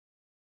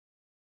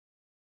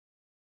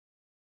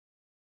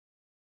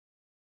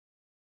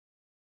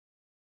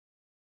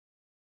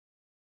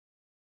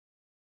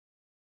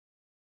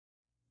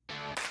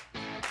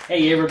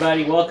Hey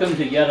everybody, welcome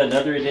to yet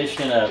another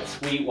edition of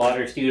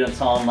Sweetwater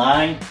Students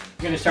Online.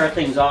 We're going to start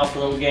things off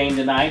with a little game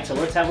tonight, so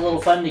let's have a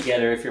little fun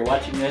together. If you're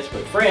watching this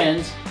with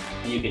friends,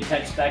 you can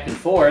text back and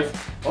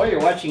forth, or you're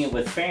watching it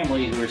with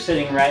family who are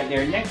sitting right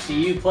there next to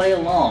you, play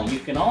along. You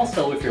can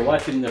also, if you're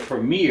watching the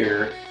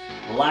premiere,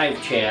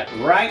 live chat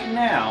right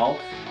now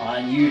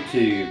on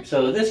YouTube.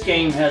 So this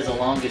game has the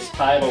longest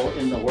title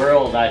in the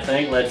world, I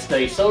think. Let's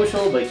stay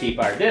social, but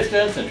keep our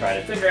distance and try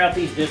to figure out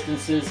these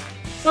distances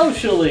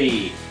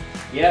socially.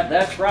 Yep,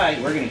 that's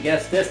right. We're going to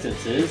guess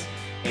distances.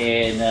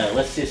 And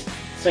let's just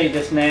say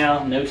this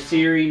now. No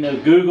Siri, no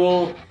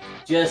Google.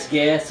 Just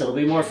guess. It'll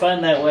be more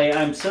fun that way.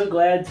 I'm so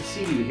glad to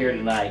see you here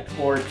tonight.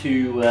 Or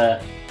to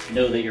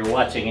know that you're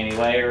watching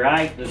anyway,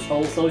 right? This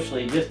whole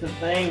socially distant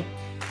thing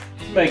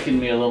is making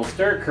me a little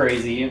stir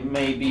crazy. It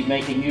may be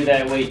making you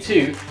that way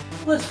too.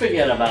 Let's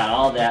forget about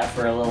all that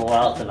for a little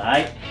while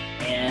tonight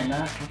and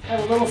have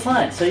a little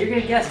fun. So you're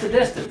going to guess the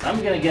distance.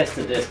 I'm going to guess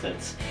the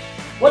distance.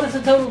 What is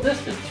the total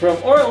distance from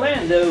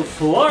Orlando,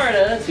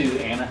 Florida to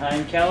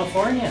Anaheim,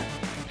 California?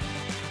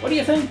 What do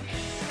you think?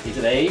 Is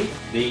it A,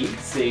 B,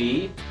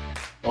 C,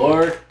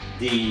 or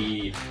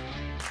D?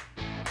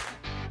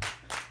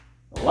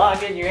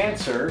 Log in your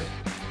answer.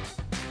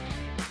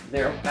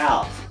 They're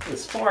about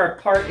as far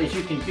apart as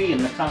you can be in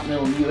the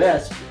continental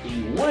U.S.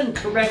 The one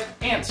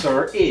correct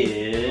answer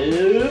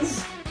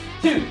is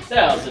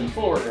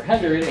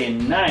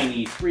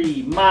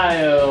 2,493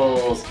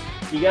 miles.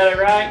 You got it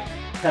right?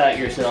 Pat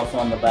yourself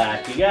on the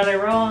back. You got it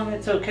wrong?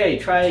 It's okay.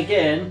 Try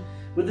again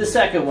with the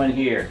second one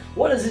here.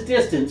 What is the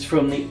distance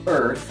from the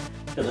Earth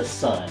to the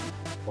Sun?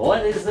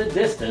 What is the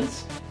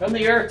distance from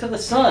the Earth to the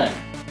Sun?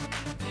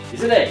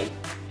 Is it A,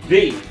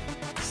 B,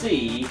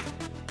 C,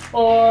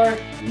 or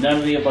none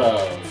of the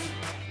above?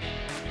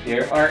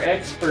 There are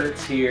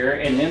experts here,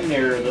 and then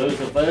there are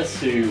those of us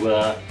who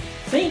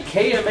think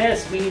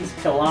KMS means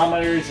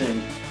kilometers,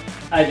 and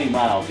I do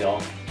miles,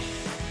 y'all.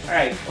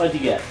 Alright, what'd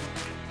you get?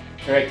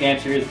 Correct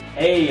answer is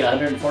A,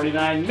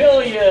 149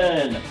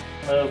 million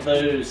of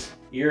those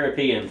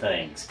European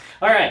things.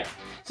 Alright,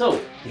 so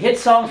the hit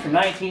song from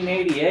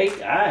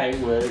 1988, I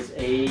was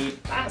a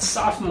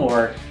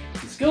sophomore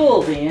in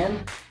school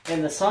then,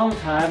 and the song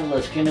title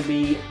is going to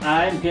be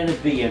I'm Gonna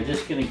Be. I'm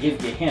just going to give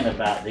you a hint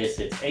about this.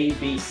 It's A,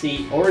 B,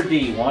 C, or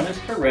D. One is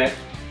correct,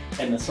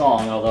 and the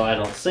song, although I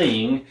don't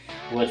sing,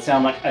 would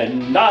sound like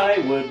And I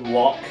Would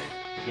Walk.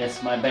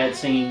 Yes, my bad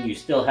singing, you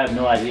still have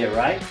no idea,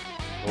 right?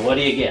 Well, what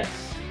do you guess?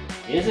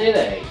 Is it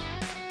A,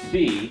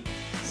 B,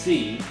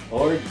 C,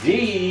 or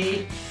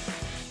D?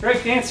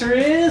 Correct answer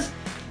is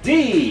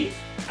D.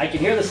 I can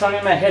hear the song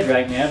in my head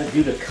right now, but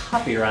due to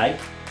copyright,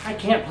 I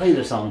can't play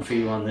the song for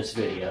you on this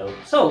video.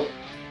 So,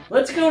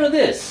 let's go to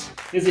this.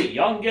 Is it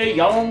Yongge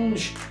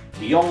Yonge,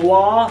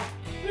 Yonghua?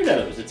 Who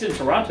knows? It's in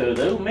Toronto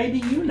though. Maybe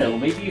you know.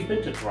 Maybe you've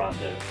been to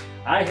Toronto.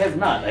 I have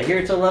not. I hear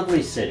it's a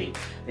lovely city.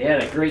 They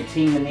had a great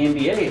team in the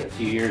NBA a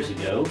few years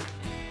ago.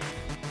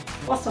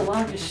 What's the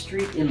longest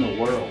street in the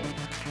world?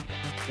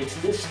 It's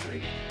this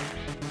street.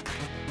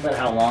 But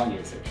how long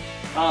is it?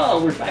 Oh,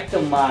 we're back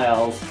to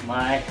miles.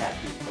 My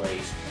happy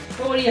place.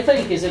 So what do you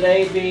think? Is it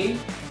A, B,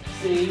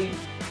 C,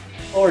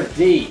 or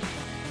D?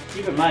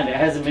 Keep in mind it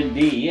hasn't been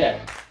D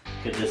yet.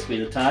 Could this be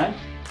the time?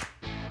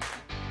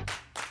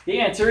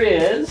 The answer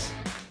is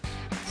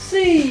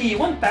C,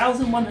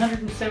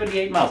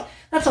 1,178 miles.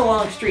 That's a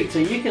long street, so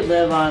you could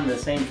live on the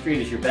same street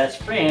as your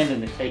best friend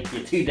and it'd take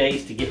you 2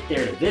 days to get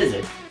there to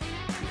visit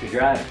if you're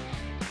driving.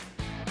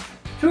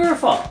 True or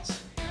false?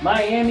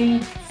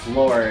 Miami,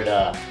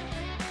 Florida.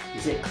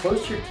 Is it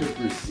closer to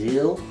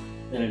Brazil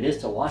than it is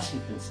to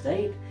Washington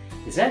State?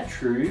 Is that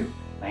true?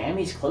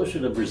 Miami's closer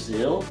to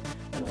Brazil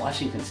than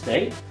Washington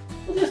State?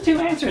 Well, there's two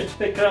answers to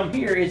pick on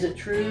here. Is it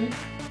true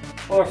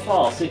or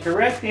false? The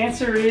correct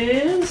answer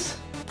is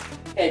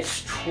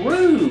it's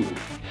true.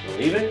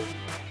 Believe it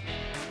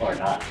or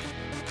not. I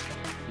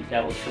think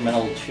that was from an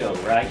old show,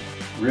 right?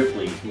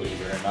 Ripley's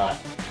Believe It or Not.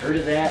 Heard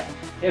of that?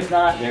 If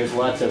not, there's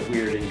lots of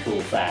weird and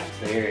cool facts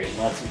there and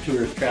lots of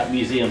tourist trap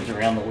museums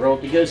around the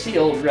world to go see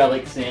old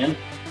relics in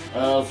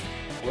of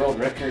world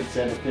records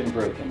that have been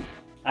broken.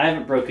 I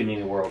haven't broken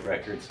any world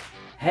records.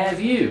 Have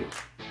you?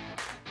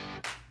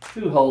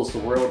 Who holds the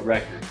world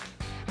record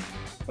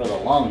for the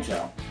long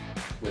jump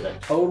with a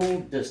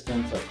total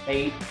distance of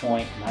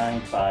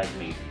 8.95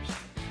 meters?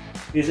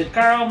 Is it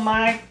Carl,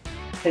 Mike,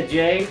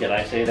 J, did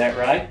I say that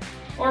right?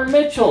 Or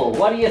Mitchell?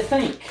 What do you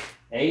think?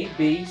 A,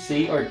 B,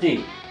 C, or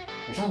D?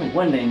 There's only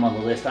one name on the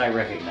list I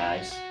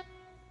recognize,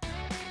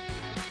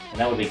 and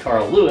that would be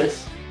Carl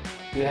Lewis,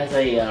 who has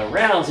a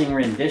rousing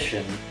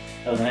rendition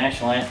of the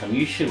national anthem.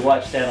 You should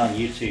watch that on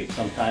YouTube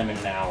sometime in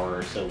an hour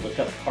or so. Look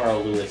up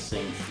Carl Lewis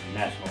sings the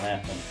national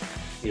anthem.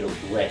 It'll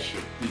bless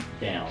you deep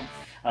down.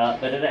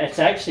 But it's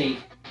actually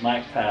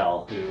Mike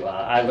Powell who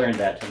I learned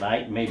that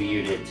tonight. Maybe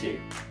you did too.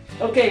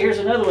 Okay, here's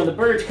another one. The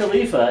Burj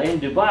Khalifa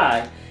in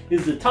Dubai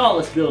is the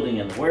tallest building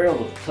in the world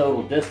with a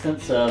total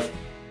distance of,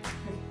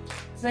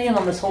 staying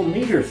on this whole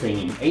meter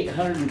thing,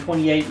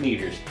 828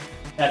 meters.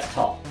 That's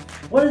tall.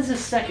 What is the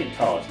second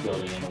tallest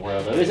building in the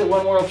world, though? Is it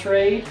One World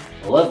Trade?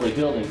 A lovely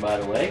building, by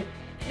the way.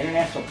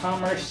 International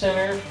Commerce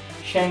Center,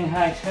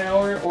 Shanghai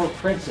Tower, or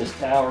Princess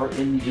Tower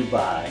in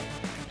Dubai?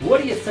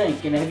 What do you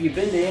think? And have you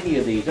been to any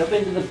of these? I've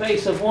been to the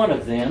base of one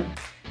of them.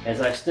 As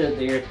I stood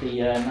there at the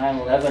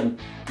 9/11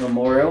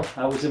 memorial,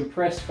 I was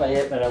impressed by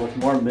it, but I was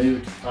more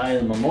moved by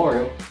the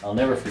memorial. I'll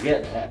never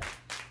forget that.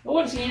 But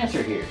what's the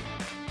answer here?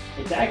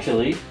 It's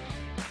actually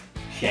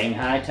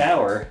Shanghai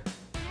Tower.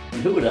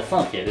 And who would have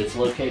thunk it? It's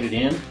located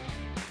in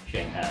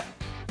Shanghai.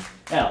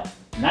 Now,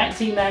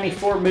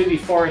 1994 movie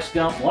Forrest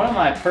Gump, one of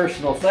my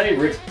personal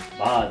favorites,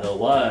 by the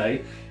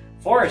way.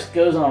 Forrest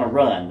goes on a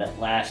run that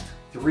lasts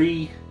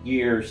 3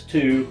 years,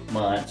 2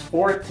 months,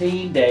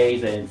 14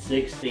 days, and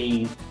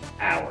 16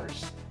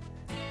 hours.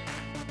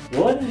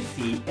 What is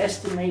the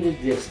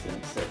estimated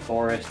distance that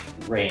Forrest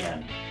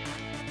ran?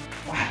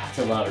 Wow, that's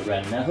a lot of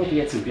running. I hope he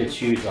had some good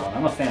shoes on.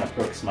 I'm a fan of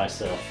Brooks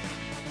myself.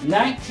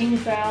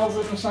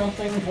 19,000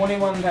 something,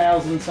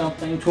 21,000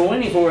 something,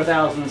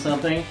 24,000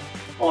 something,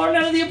 or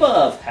none of the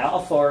above. How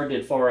far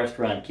did Forrest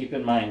run? Keep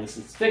in mind, this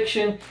is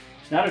fiction.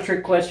 It's not a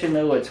trick question,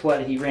 though. It's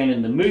what he ran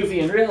in the movie.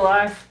 In real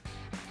life,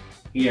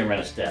 he didn't run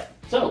a step.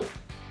 So,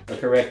 the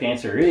correct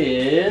answer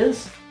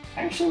is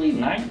actually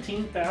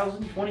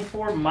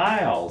 19,024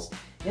 miles.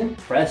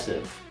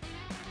 Impressive.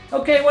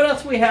 Okay, what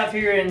else we have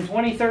here in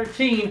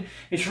 2013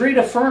 is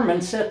Rita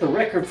Furman set the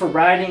record for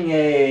riding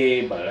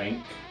a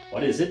blank.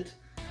 What is it?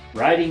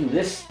 Riding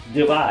this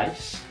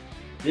device,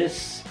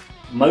 this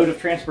mode of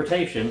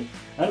transportation,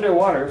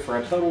 underwater for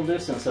a total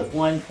distance of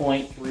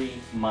 1.3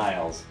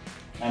 miles.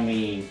 I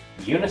mean,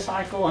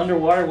 unicycle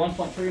underwater,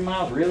 1.3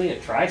 miles? Really? A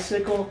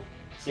tricycle?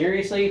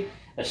 Seriously?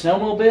 A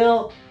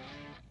snowmobile?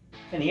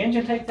 Can the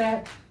engine take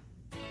that?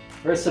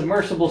 Or a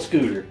submersible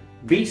scooter?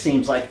 B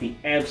seems like the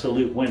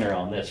absolute winner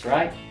on this,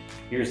 right?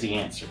 Here's the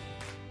answer.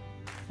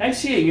 I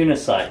see a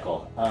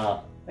unicycle.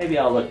 Maybe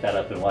I'll look that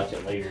up and watch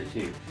it later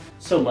too.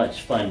 So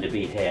much fun to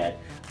be had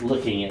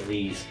looking at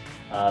these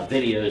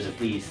videos of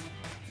these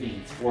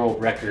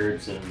world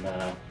records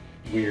and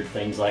weird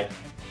things like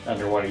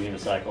underwater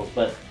unicycles.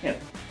 But, you know,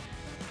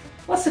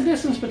 what's the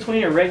distance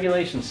between a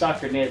regulation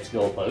soccer net's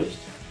goalpost?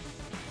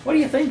 What do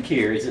you think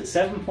here? Is it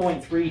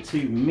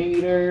 7.32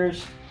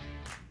 meters,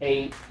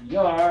 8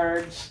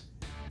 yards,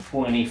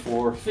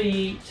 24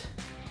 feet,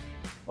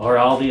 or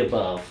all the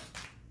above?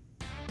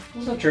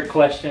 This is a trick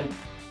question.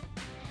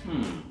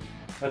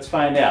 Let's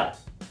find out.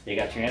 You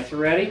got your answer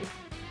ready?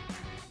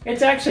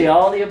 It's actually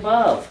all the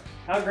above.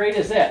 How great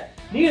is that?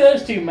 Neither of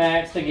those two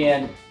matched.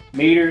 Again,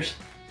 meters,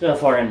 so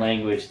foreign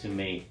language to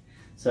me.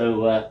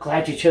 So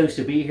glad you chose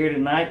to be here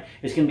tonight.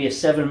 It's going to be a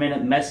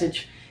 7-minute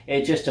message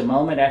in just a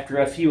moment after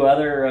a few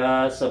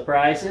other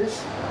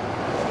surprises.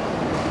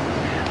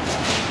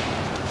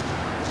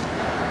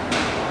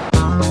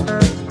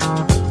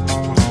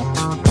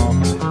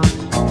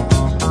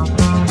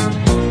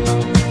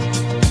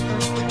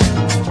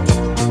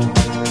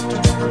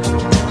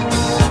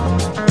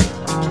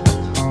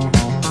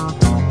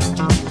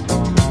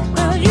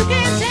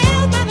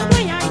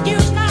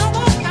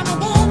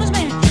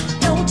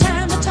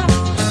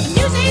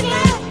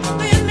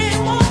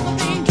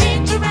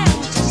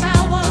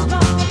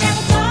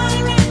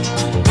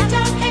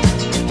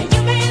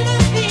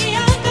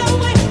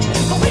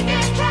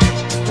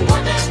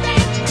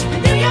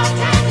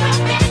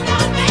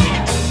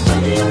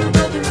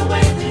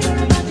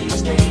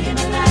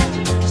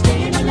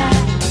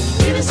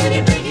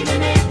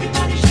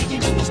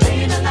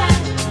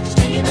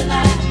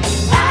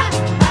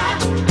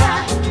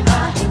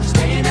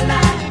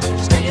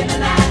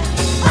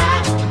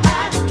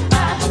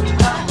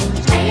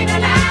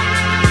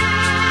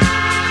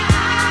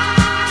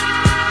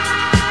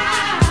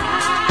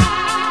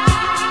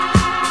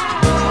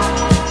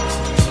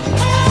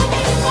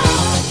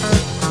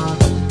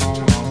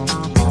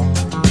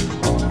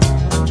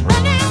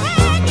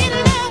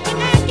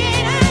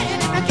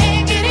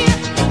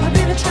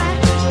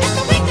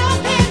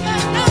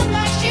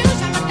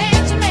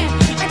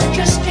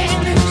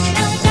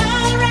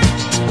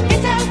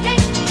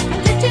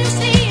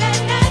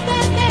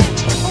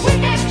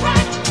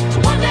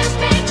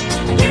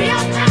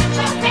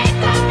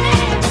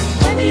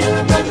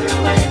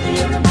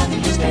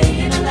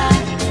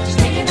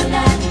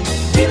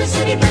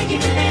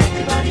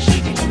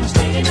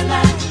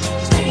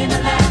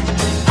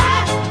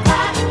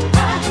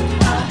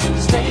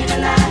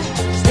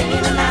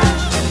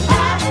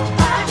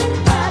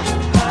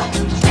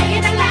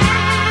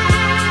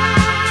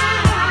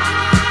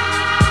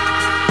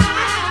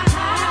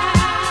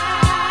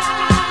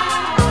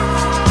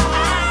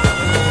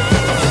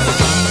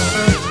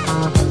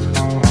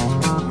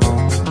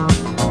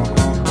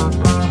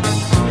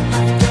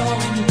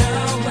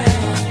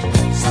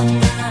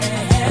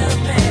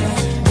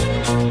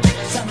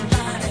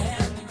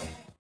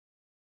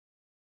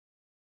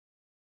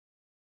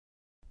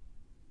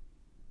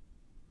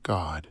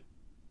 God.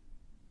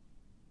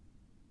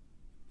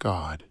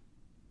 God.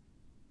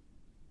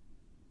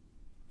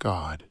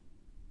 God.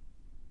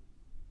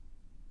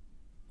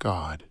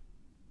 God.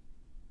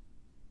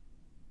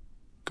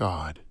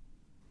 God.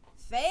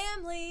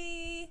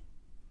 Family.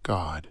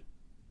 God,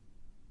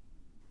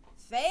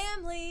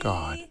 Family.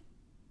 God,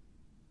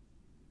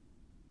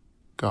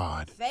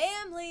 God,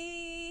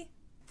 Family.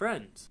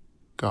 Friends.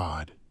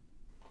 God,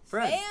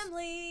 Friends.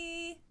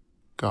 Family.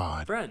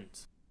 God,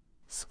 Friends.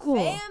 School.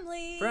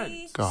 Family.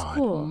 Friends. God,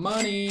 School.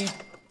 Money,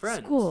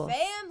 Friends. School.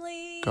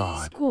 Family.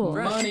 God, School.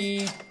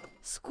 money,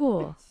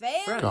 School.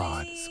 Family.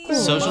 God.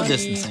 Social Money.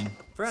 distancing.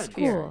 Friends.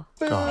 School.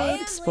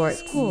 God, Sports.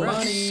 School.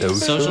 money,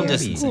 Social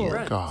distancing.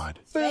 School. God,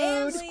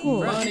 Family.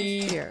 School.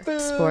 money, Here.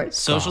 Sports.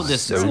 Social God.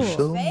 distancing.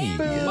 School.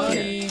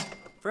 money,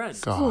 Friends.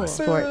 School. God,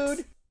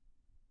 Sports.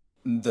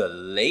 The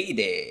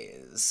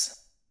ladies.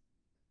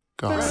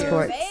 God,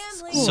 Sports.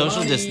 Family. School.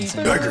 Social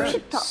distancing.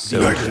 Music.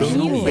 Social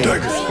distancing. Music.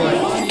 Social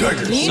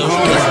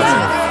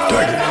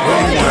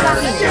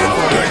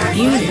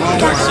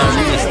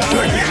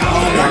distancing.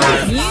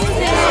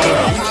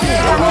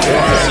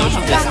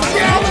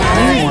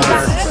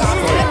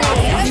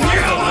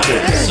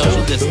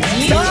 Social distancing.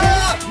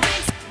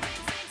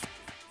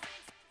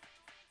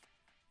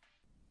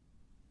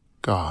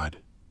 God,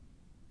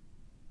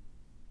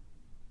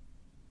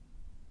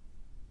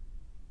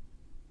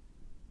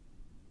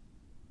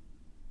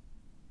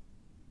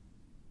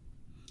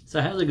 So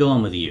how's it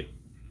going with you?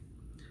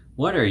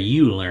 What are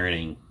you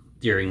learning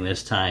during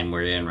this time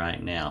we're in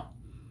right now?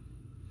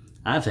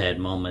 I've had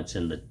moments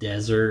in the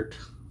desert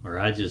where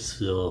I just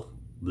feel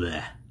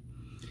bleh.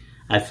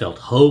 I felt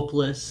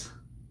hopeless,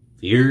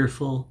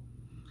 fearful,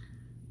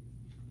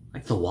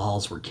 like the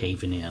walls were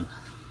caving in.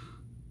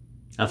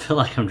 I feel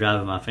like I'm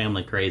driving my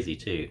family crazy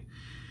too.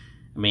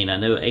 I mean, I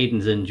know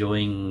Aiden's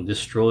enjoying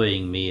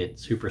destroying me at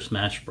Super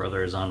Smash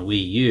Brothers on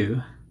Wii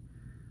U,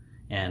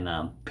 and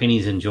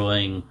Penny's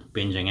enjoying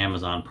binging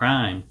Amazon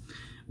Prime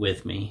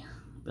with me.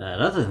 But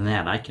other than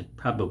that, I could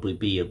probably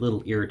be a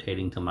little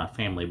irritating to my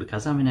family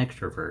because I'm an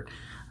extrovert.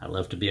 I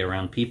love to be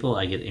around people.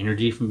 I get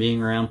energy from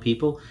being around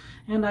people,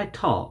 and I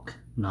talk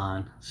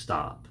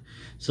non-stop.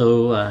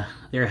 So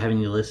they're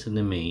having to listen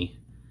to me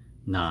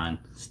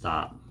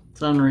non-stop.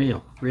 It's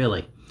unreal,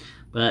 really.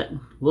 But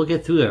we'll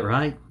get through it,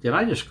 right? Did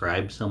I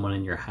describe someone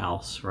in your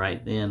house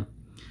right then?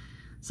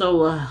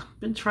 So,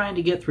 been trying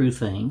to get through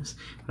things,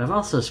 but I've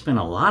also spent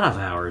a lot of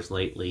hours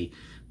lately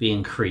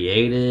being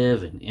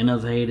creative and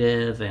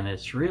innovative, and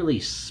it's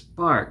really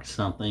sparked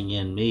something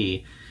in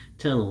me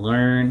to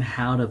learn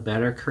how to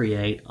better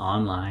create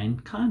online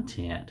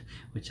content,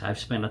 which I've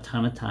spent a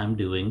ton of time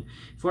doing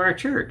for our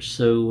church.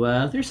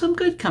 So there's some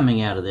good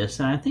coming out of this,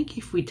 and I think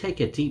if we take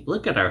a deep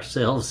look at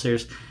ourselves,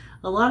 there's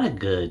a lot of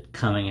good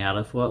coming out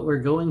of what we're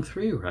going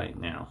through right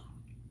now.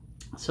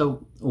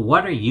 So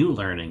what are you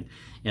learning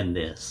in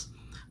this?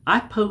 I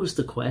posed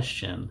the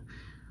question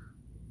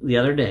the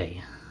other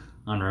day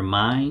on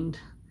Remind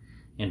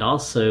and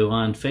also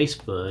on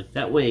Facebook.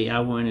 That way I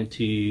wanted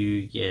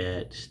to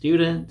get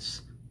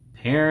students,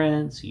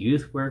 parents,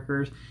 youth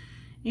workers,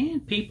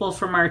 and people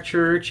from our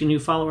church and who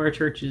follow our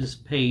church's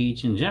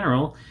page in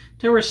general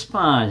to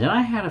respond. And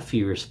I had a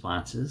few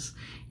responses,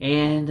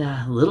 and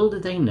little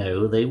did they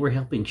know they were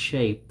helping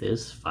shape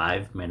this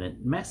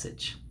 5-minute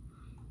message.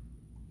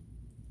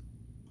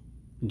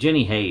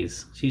 Jenny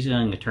Hayes, she's a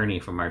young attorney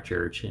from our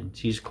church, and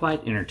she's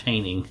quite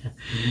entertaining.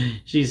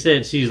 She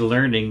said she's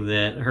learning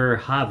that her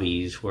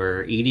hobbies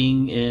were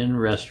eating in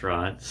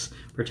restaurants,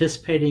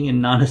 participating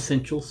in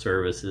non-essential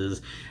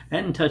services,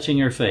 and touching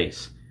her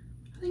face.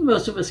 I think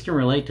most of us can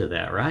relate to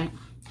that, right?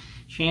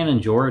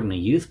 Shannon Jordan, a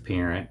youth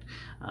parent,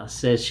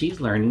 says she's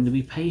learning to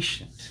be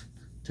patient,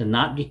 to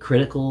not be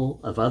critical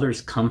of others'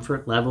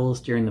 comfort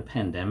levels during the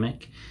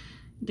pandemic,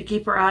 and to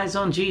keep her eyes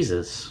on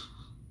Jesus,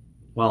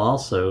 while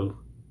also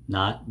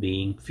not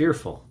being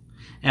fearful.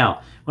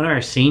 Now, one of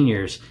our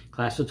seniors,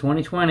 class of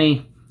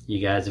 2020, you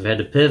guys have had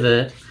to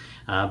pivot.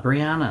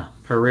 Brianna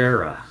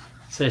Pereira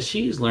says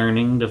she's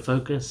learning to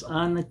focus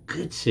on the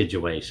good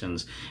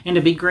situations and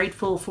to be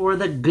grateful for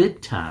the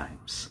good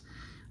times.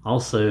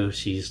 Also,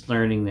 she's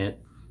learning that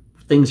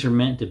things are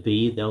meant to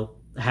be, they'll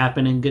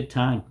happen in good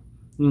time,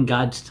 in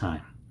God's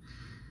time.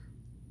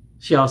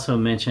 She also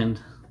mentioned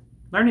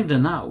learning to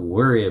not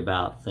worry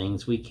about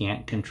things we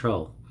can't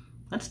control.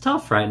 That's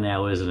tough right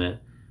now, isn't it?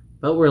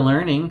 But we're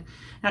learning.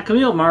 Now,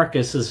 Camille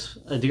Marcus is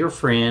a dear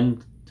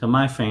friend to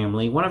my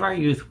family, one of our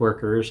youth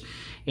workers,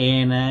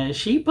 and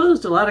she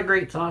posed a lot of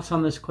great thoughts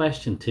on this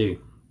question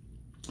too.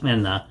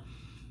 And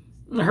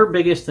her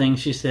biggest thing,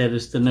 she said,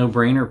 is the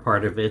no-brainer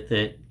part of it,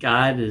 that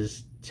God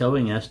is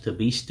telling us to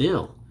be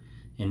still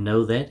and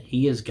know that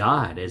He is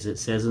God, as it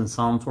says in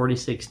Psalm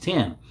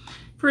 46:10.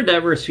 I've heard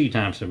that verse a few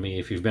times from me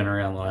if you've been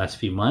around the last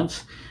few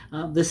months.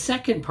 The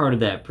second part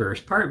of that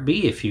verse, part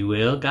B, if you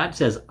will, God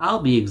says,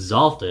 I'll be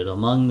exalted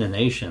among the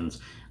nations.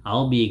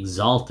 I'll be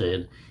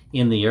exalted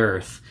in the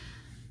earth.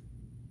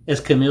 As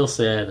Camille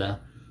said,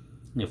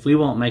 if we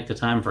won't make the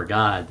time for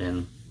God,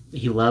 then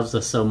He loves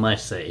us so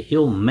much that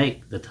He'll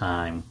make the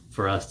time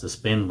for us to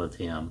spend with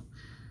Him.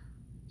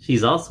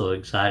 She's also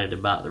excited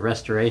about the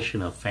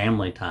restoration of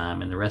family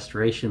time and the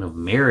restoration of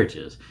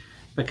marriages,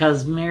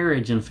 because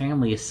marriage and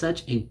family is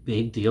such a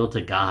big deal to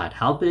God.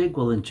 How big?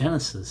 Well, in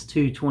Genesis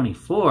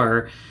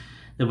 2:24,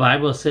 The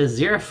Bible says,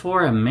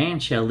 therefore a man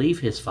shall leave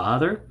his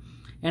father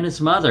and his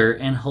mother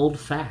and hold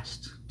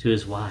fast to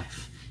his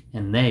wife,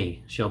 and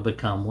they shall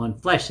become one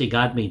flesh. See,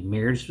 God made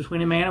marriage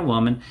between a man and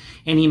woman,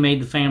 and he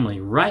made the family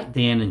right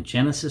then in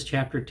Genesis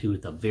chapter 2,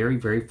 the very,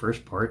 very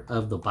first part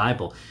of the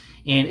Bible.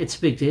 And it's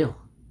a big deal.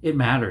 It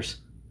matters.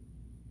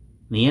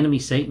 The enemy,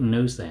 Satan,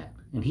 knows that,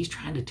 and he's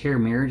trying to tear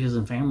marriages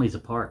and families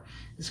apart.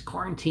 This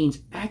quarantine's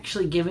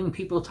actually giving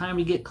people time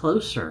to get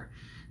closer,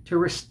 to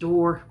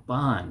restore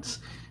bonds.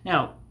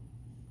 Now,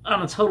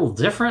 on a total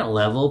different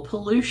level,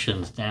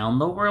 pollution's down.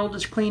 The world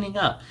is cleaning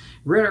up.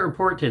 Read a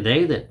report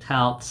today that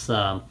touts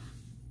the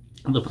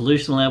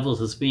pollution levels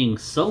as being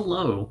so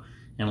low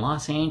in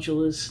Los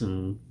Angeles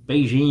and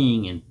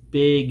Beijing and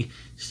big,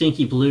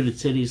 stinky, polluted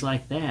cities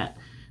like that,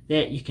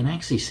 that you can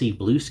actually see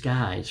blue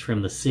skies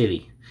from the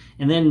city.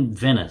 And then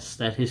Venice,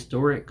 that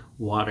historic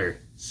water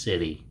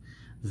city.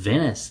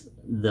 Venice,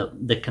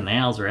 the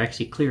canals are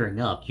actually clearing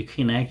up. You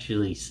can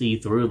actually see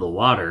through the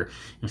water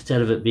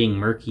instead of it being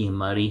murky and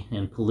muddy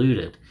and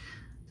polluted.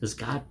 Does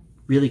God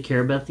really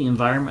care about the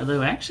environment,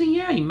 though? Actually,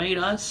 yeah, he made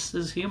us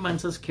as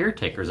humans as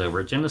caretakers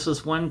over it.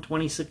 Genesis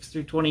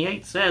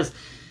 1:26-28 says,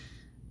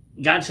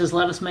 God says,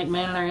 let us make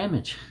man in our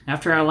image,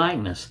 after our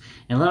likeness,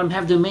 and let him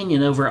have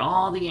dominion over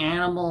all the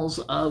animals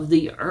of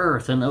the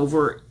earth and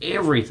over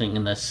everything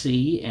in the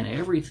sea and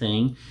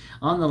everything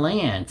on the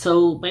land.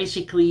 So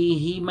basically,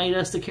 he made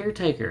us the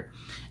caretaker,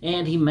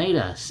 and he made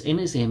us in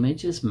his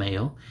image as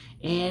male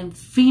and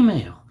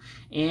female.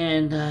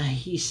 And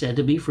he said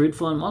to be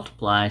fruitful and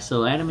multiply.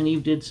 So Adam and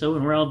Eve did so,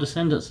 and we're all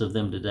descendants of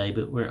them today,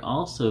 but we're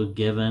also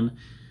given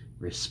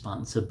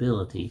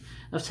responsibility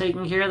of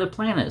taking care of the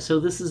planet. So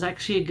this is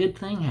actually a good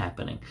thing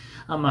happening.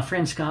 My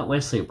friend Scott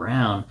Wesley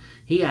Brown,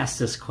 he asked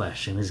this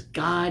question: is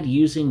God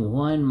using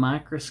one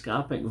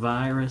microscopic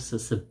virus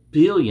that's a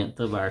billionth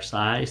of our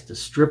size to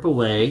strip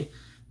away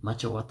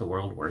much of what the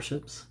world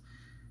worships?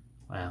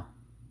 Wow.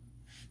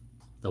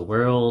 The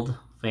world,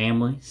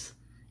 families,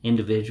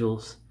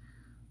 individuals,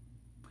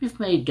 we've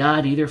made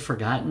God either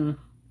forgotten,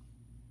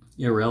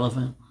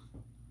 irrelevant,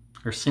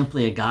 or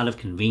simply a God of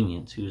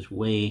convenience who is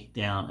way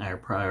down our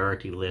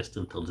priority list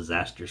until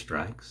disaster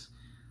strikes.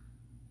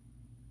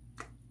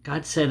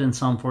 God said in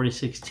Psalm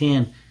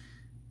 46:10,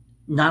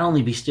 not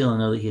only be still and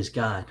know that he is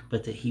God,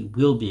 but that he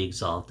will be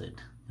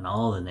exalted in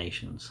all the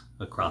nations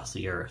across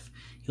the earth.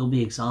 He'll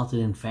be exalted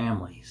in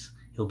families.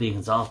 He'll be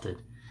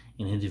exalted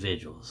in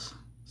individuals.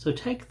 So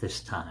take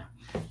this time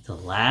to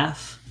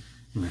laugh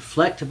and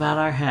reflect about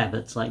our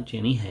habits like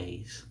Jenny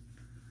Hayes.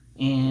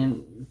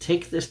 And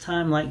take this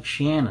time, like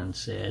Shannon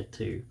said,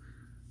 to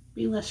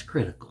be less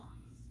critical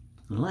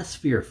and less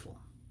fearful,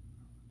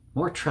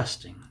 more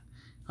trusting,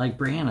 like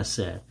Brianna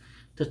said,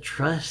 to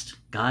trust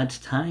God's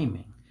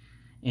timing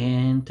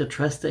and to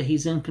trust that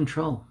he's in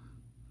control.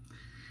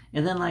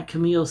 And then, like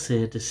Camille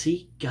said, to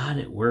see God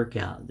at work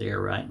out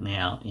there right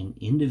now in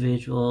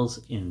individuals,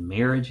 in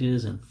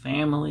marriages and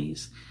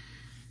families,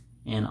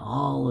 and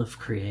all of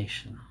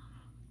creation.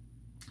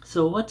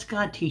 So what's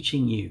God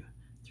teaching you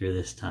through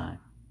this time?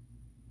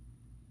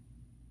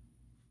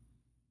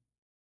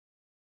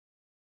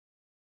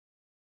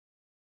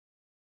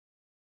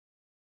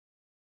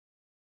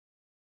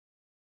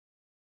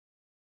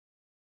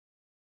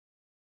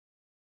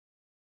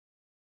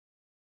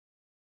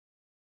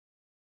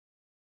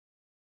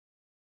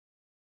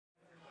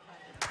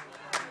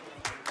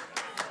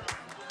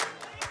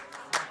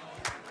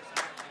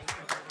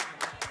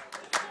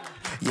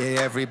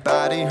 Yeah,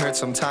 everybody hurts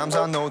sometimes,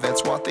 I know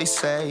that's what they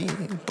say.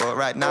 But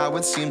right now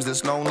it seems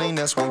this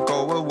loneliness won't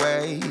go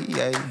away.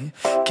 Yeah.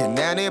 Can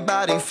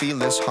anybody feel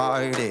this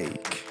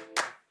heartache?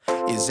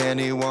 Is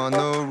anyone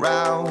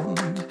around?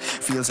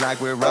 Feels like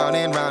we're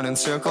running round in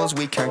circles,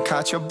 we can't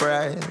catch a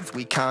breath.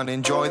 We can't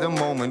enjoy the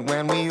moment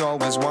when we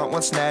always want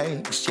what's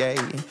next. Yeah,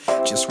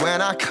 just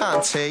when I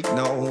can't take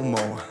no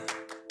more,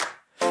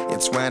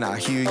 it's when I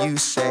hear you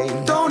say,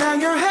 don't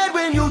hang your head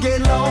when you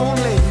get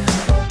lonely.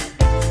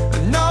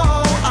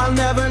 No, I'll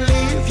never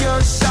leave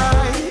your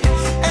side.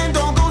 And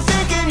don't go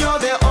thinking you're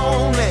the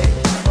only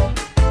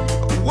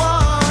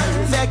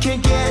one that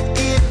can get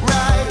it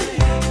right.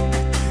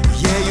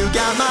 Yeah, you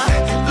got my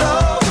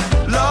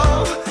love,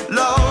 love,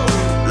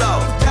 love,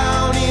 love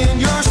down in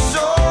your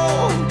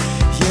soul.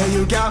 Yeah,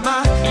 you got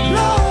my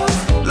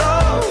love,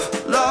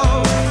 love,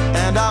 love,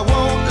 and I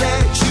won't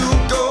let you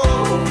go.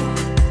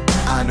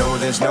 I know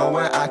there's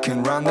nowhere I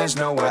can run, there's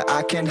nowhere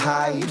I can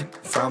hide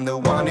from the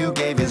one who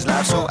gave his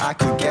life so I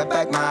could get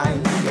back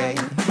mine. Yeah.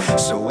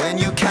 So when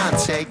you can't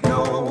take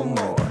no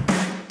more,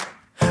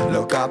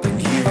 look up and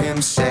hear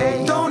him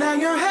say, don't hang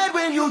your head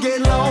when you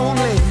get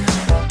lonely.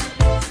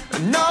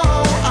 No,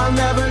 I'll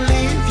never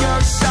leave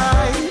your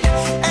side.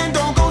 And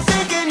don't go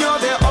thinking you're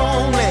the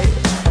only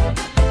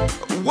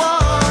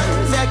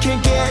one that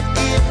can get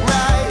it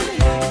right.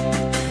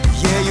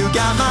 Yeah, you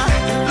got my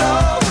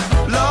love,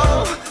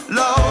 love,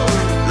 love,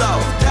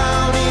 love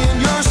down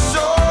in your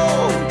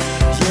soul.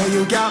 Yeah,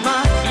 you got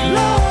my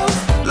love,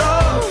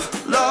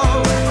 love,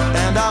 love,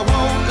 and I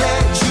won't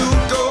let you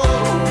go.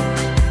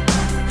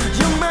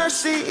 Your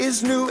mercy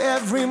is new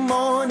every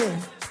morning.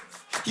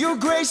 Your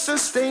grace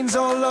sustains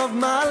all of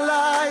my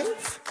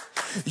life.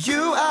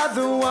 You are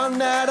the one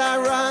that I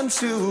run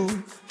to.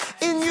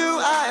 In you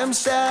I am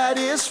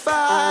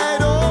satisfied.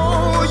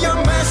 Oh, your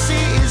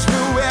mercy is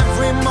new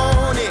every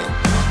morning.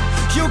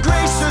 Your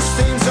grace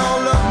sustains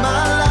all of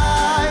my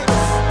life.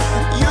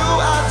 You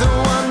are the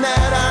one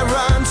that I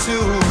run to.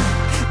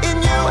 In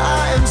you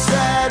I am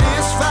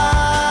satisfied.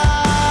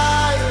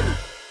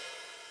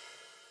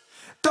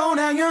 Don't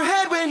hang your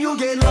head when you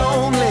get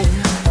lonely.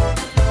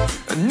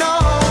 No,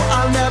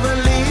 I'll never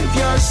leave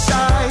your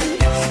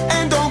side.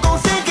 And don't